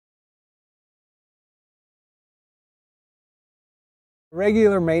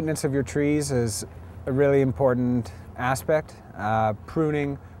Regular maintenance of your trees is a really important aspect.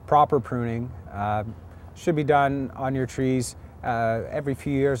 Pruning, proper pruning, should be done on your trees every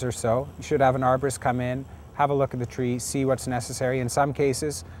few years or so. You should have an arborist come in, have a look at the tree, see what's necessary. In some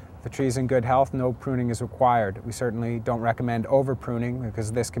cases, if the tree is in good health, no pruning is required. We certainly don't recommend over pruning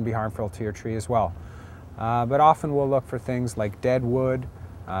because this can be harmful to your tree as well. But often we'll look for things like dead wood,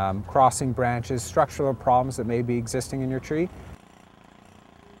 crossing branches, structural problems that may be existing in your tree.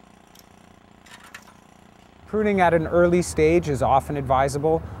 Pruning at an early stage is often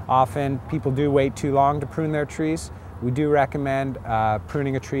advisable. Often people do wait too long to prune their trees. We do recommend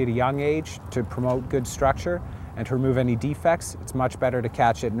pruning a tree at a young age to promote good structure and to remove any defects. It's much better to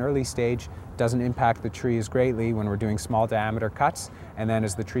catch it at an early stage. It doesn't impact the tree as greatly when we're doing small diameter cuts. And then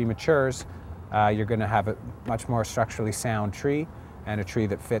as the tree matures, you're going to have a much more structurally sound tree and a tree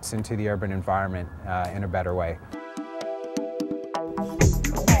that fits into the urban environment in a better way.